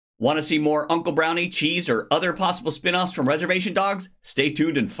Want to see more Uncle Brownie, Cheese, or other possible spin-offs from Reservation Dogs? Stay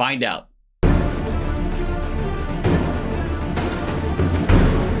tuned and find out.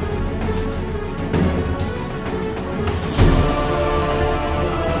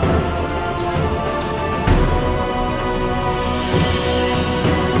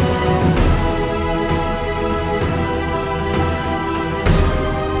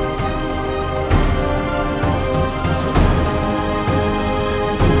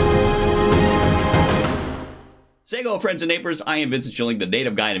 Say-go, friends and neighbors, I am Vincent Schilling, the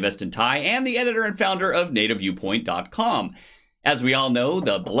native guy and invest in Thai, and the editor and founder of NativeViewpoint.com. As we all know,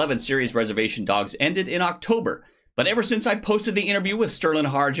 the beloved series Reservation Dogs ended in October, but ever since I posted the interview with Sterling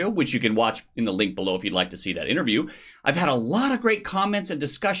Harjo, which you can watch in the link below if you'd like to see that interview, I've had a lot of great comments and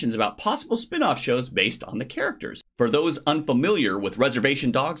discussions about possible spin-off shows based on the characters. For those unfamiliar with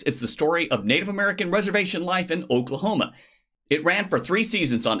Reservation Dogs, it's the story of Native American reservation life in Oklahoma. It ran for 3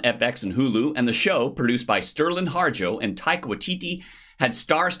 seasons on FX and Hulu, and the show, produced by Sterling Harjo and Taika Waititi, had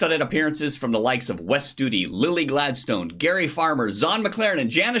star-studded appearances from the likes of Wes Studi, Lily Gladstone, Gary Farmer, Zahn McLaren,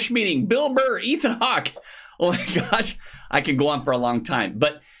 Janice Schmieding, Bill Burr, Ethan Hawke. Oh my gosh, I can go on for a long time.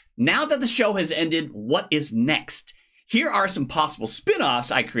 But now that the show has ended, what is next? Here are some possible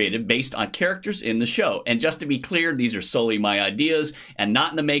spin-offs I created based on characters in the show. And just to be clear, these are solely my ideas and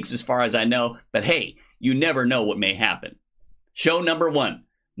not in the makes as far as I know. But hey, you never know what may happen. Show number 1,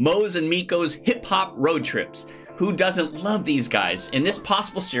 Moe's and Miko's hip-hop road trips. Who doesn't love these guys? In this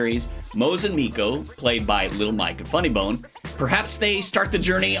possible series, Moe's and Miko, played by Little Mike and Funny Bone, perhaps they start the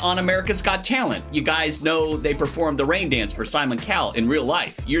journey on America's Got Talent. You guys know they performed the rain dance for Simon Cowell in real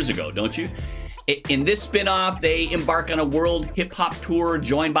life years ago, don't you? In this spin-off, they embark on a world hip-hop tour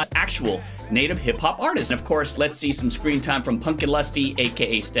joined by actual native hip-hop artists. And of course, let's see some screen time from Punkin Lusty,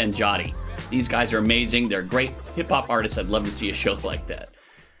 aka Sten Joti. These guys are amazing. They're great hip-hop artists. I'd love to see a show like that.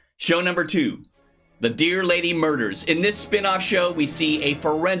 Show number 2, The Dear Lady Murders. In this spin-off show, we see a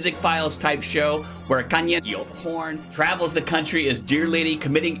forensic files type show where Kanya Horn travels the country as Dear Lady,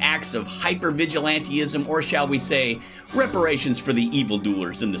 committing acts of hyper-vigilantism, or shall we say, reparations for the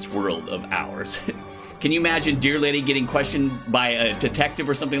evildoers in this world of ours. Can you imagine Dear Lady getting questioned by a detective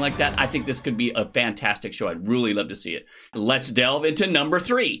or something like that? I think this could be a fantastic show. I'd really love to see it. Let's delve into number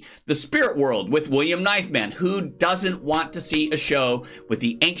 3, The Spirit World with William Knifeman. Who doesn't want to see a show with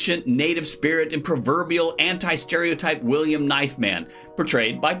the ancient native spirit and proverbial anti-stereotype William Knifeman,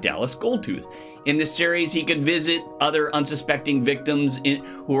 portrayed by Dallas Goldtooth? In this series, he could visit other unsuspecting victims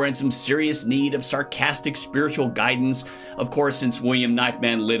who are in some serious need of sarcastic spiritual guidance. Of course, since William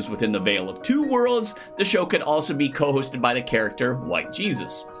Knifeman lives within the veil of 2 worlds, the show could also be co-hosted by the character White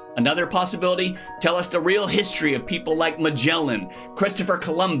Jesus. Another possibility, tell us the real history of people like Magellan, Christopher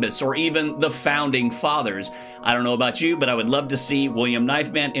Columbus, or even the Founding Fathers. I don't know about you, but I would love to see William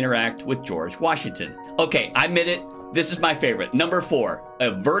Knifeman interact with George Washington. Okay, I admit it. This is my favorite. Number 4,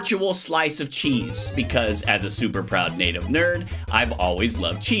 A Virtual Slice of Cheese, because as a super proud native nerd, I've always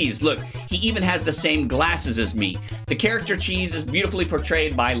loved cheese. Look, he even has the same glasses as me. The character Cheese is beautifully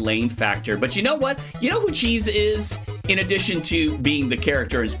portrayed by Lane Factor, but you know what? You know who Cheese is? In addition to being the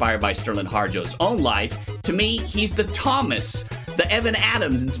character inspired by Sterling Harjo's own life, to me, he's the Thomas, the Evan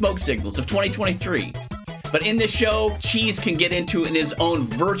Adams in Smoke Signals of 2023. But in this show, Cheese can get into in his own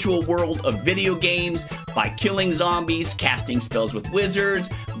virtual world of video games by killing zombies, casting spells with wizards,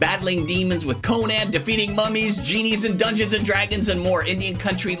 battling demons with Conan, defeating mummies, genies in Dungeons and Dragons, and more. Indian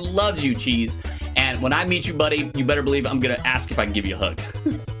country loves you, Cheese. And when I meet you, buddy, you better believe I'm gonna ask if I can give you a hug.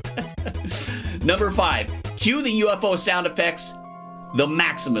 Number 5, cue the UFO sound effects, The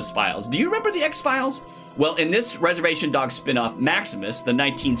Maximus Files. Do you remember the X-Files? Well, in this Reservation Dogs spin-off, Maximus, the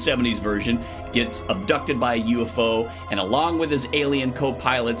 1970s version, gets abducted by a UFO, and along with his alien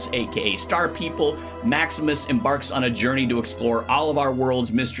co-pilots, aka Star People, Maximus embarks on a journey to explore all of our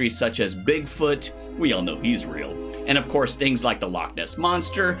world's mysteries such as Bigfoot, we all know he's real, and of course things like the Loch Ness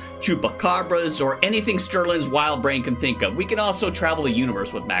Monster, Chupacabras, or anything Sterling's wild brain can think of. We can also travel the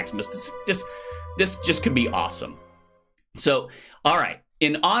universe with Maximus. This just could be awesome. So, all right.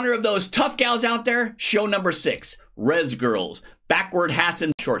 In honor of those tough gals out there, show number 6, Res Girls, backward hats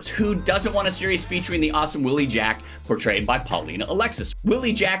and shorts. Who doesn't want a series featuring the awesome Willie Jack, portrayed by Paulina Alexis?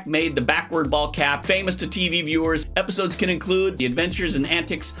 Willie Jack made the backward ball cap famous to TV viewers. Episodes can include the adventures and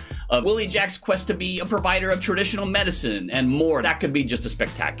antics of Willie Jack's quest to be a provider of traditional medicine and more. That could be just a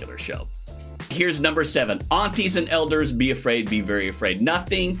spectacular show. Here's number 7. Aunties and elders, be afraid, be very afraid.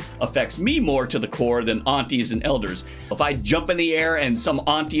 Nothing affects me more to the core than aunties and elders. If I jump in the air and some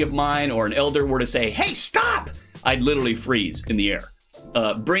auntie of mine or an elder were to say, "Hey, stop!" I'd literally freeze in the air.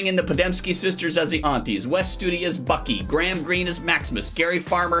 Bring in the Podemsky sisters as the aunties, Wes Studi as Bucky, Graham Greene as Maximus, Gary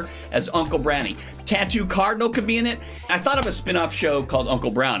Farmer as Uncle Brownie. Tattoo Cardinal could be in it. I thought of a spin-off show called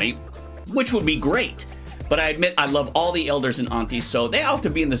Uncle Brownie, which would be great. But I admit I love all the elders and aunties, so they all have to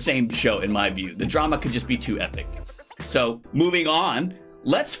be in the same show in my view. The drama could just be too epic. So moving on,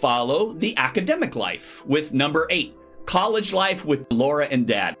 let's follow the academic life with number 8. College life with Laura and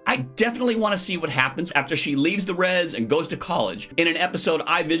Dad. I definitely want to see what happens after she leaves the res and goes to college. In an episode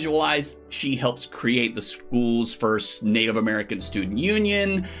I visualized, she helps create the school's first Native American student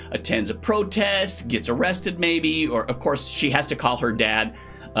union, attends a protest, gets arrested maybe, or of course she has to call her dad,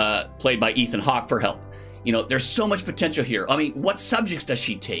 played by Ethan Hawke, for help. You know, there's so much potential here. I mean, what subjects does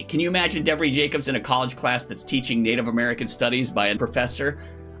she take? Can you imagine Devery Jacobs in a college class that's teaching Native American studies by a professor?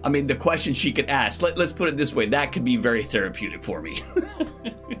 I mean, the question she could ask, let's put it this way, that could be very therapeutic for me.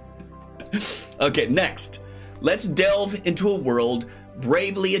 Okay, next, let's delve into a world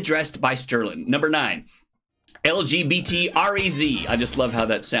bravely addressed by Sterling. Number 9, LGBTREZ. I just love how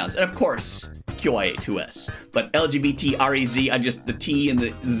that sounds. And of course, QIA2S. But LGBTREZ, the T and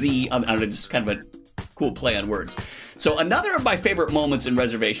the Z, just kind of a cool play on words. So another of my favorite moments in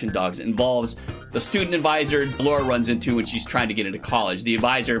Reservation Dogs involves the student advisor Laura runs into when she's trying to get into college. The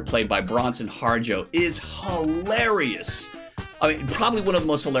advisor, played by Bronson Harjo, is hilarious. I mean, probably one of the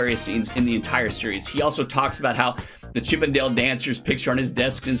most hilarious scenes in the entire series. He also talks about how the Chippendale Dancers picture on his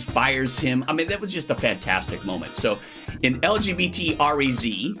desk inspires him. I mean, that was just a fantastic moment. So in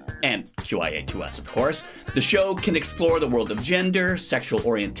LGBTREZ and QIA2S, of course, the show can explore the world of gender, sexual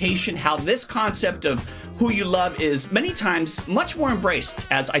orientation, how this concept of who you love is many times much more embraced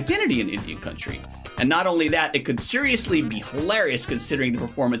as identity in Indian country. And not only that, it could seriously be hilarious considering the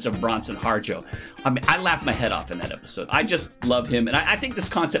performance of Bronson Harjo. I mean, I laughed my head off in that episode. I just love him, and I think this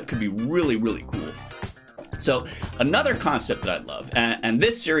concept could be really, really cool. So another concept that I love, and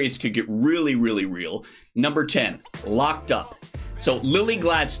this series could get really, really real, number 10, Locked Up. So Lily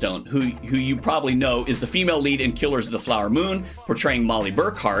Gladstone, who you probably know is the female lead in Killers of the Flower Moon, portraying Molly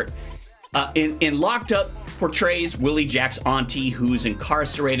Burkhart, in Locked Up, portrays Willie Jack's auntie who's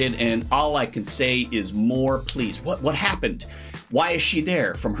incarcerated, and all I can say is more please. What happened? Why is she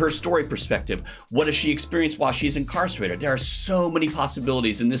there? From her story perspective, what does she experience while she's incarcerated? There are so many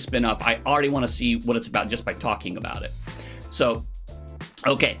possibilities in this spinoff. I already want to see what it's about just by talking about it. So,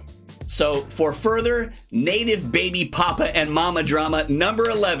 okay. So for further native baby papa and mama drama, number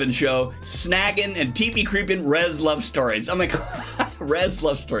 11 show, snagging and teepee creeping res love stories. Oh my God, res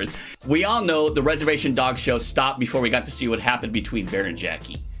love stories. We all know the Reservation Dogs show stopped before we got to see what happened between Bear and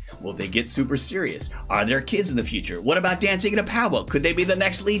Jackie. Will they get super serious? Are there kids in the future? What about dancing in a powwow? Could they be the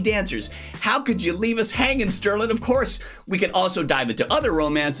next lead dancers? How could you leave us hanging, Sterling? Of course, we can also dive into other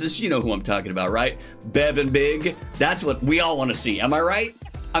romances. You know who I'm talking about, right? Bev and Big. That's what we all want to see. Am I right?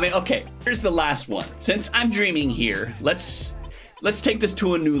 I mean, okay, here's the last one. Since I'm dreaming here, let's take this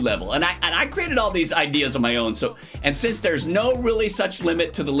to a new level. And I created all these ideas on my own. And since there's no really such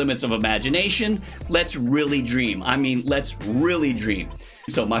limit to the limits of imagination, let's really dream. I mean, let's really dream.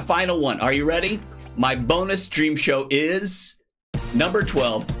 So my final one, are you ready? My bonus dream show is number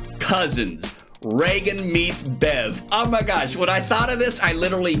 12, Cousins. Reagan meets Bev. Oh my gosh, when I thought of this, I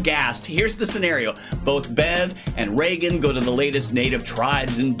literally gasped. Here's the scenario. Both Bev and Reagan go to the latest Native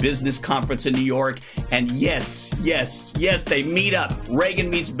Tribes and Business Conference in New York. And yes, they meet up. Reagan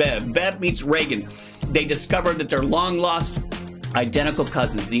meets Bev. Bev meets Reagan. They discover that they're long lost identical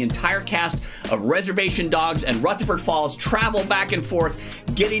cousins. The entire cast of Reservation Dogs and Rutherford Falls travel back and forth,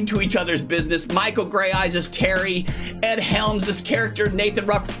 getting to each other's business. Michael Grey Eyes as Terry, Ed Helms' character, Nathan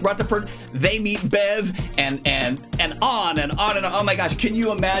Rutherford. They meet Bev, and on and on and on. Oh my gosh, can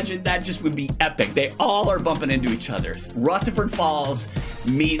you imagine? That just would be epic. They all are bumping into each other. Rutherford Falls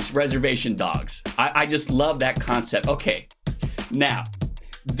meets Reservation Dogs. I just love that concept. Okay, now,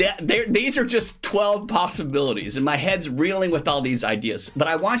 these are just 12 possibilities, and my head's reeling with all these ideas. But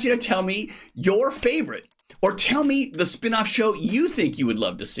I want you to tell me your favorite, or tell me the spin-off show you think you would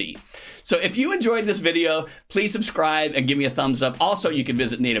love to see. So if you enjoyed this video, please subscribe and give me a thumbs up. Also, you can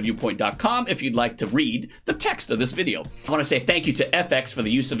visit nativeviewpoint.com if you'd like to read the text of this video. I want to say thank you to FX for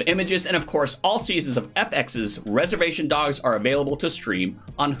the use of images, and of course, all seasons of FX's Reservation Dogs are available to stream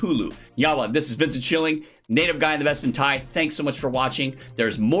on Hulu. Yawa, this is Vincent Schilling, native guy in the vest and tie. Thanks so much for watching.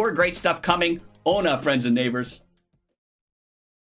 There's more great stuff coming. Ona, friends and neighbors.